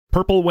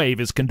Purple Wave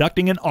is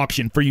conducting an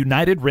auction for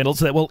United Rentals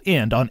that will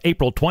end on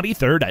April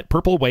 23rd at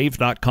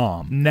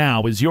purplewave.com.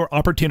 Now is your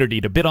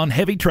opportunity to bid on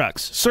heavy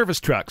trucks, service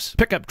trucks,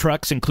 pickup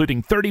trucks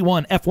including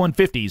 31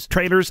 F-150s,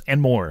 trailers,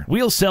 and more.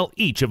 We'll sell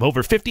each of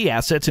over 50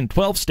 assets in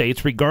 12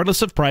 states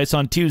regardless of price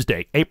on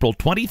Tuesday, April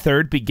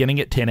 23rd, beginning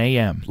at 10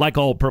 a.m. Like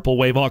all Purple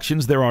Wave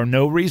auctions, there are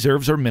no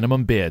reserves or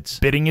minimum bids.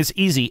 Bidding is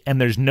easy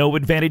and there's no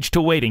advantage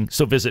to waiting,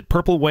 so visit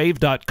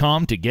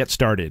purplewave.com to get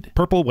started.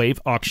 Purple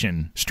Wave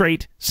Auction.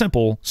 Straight,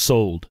 simple,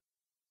 sold.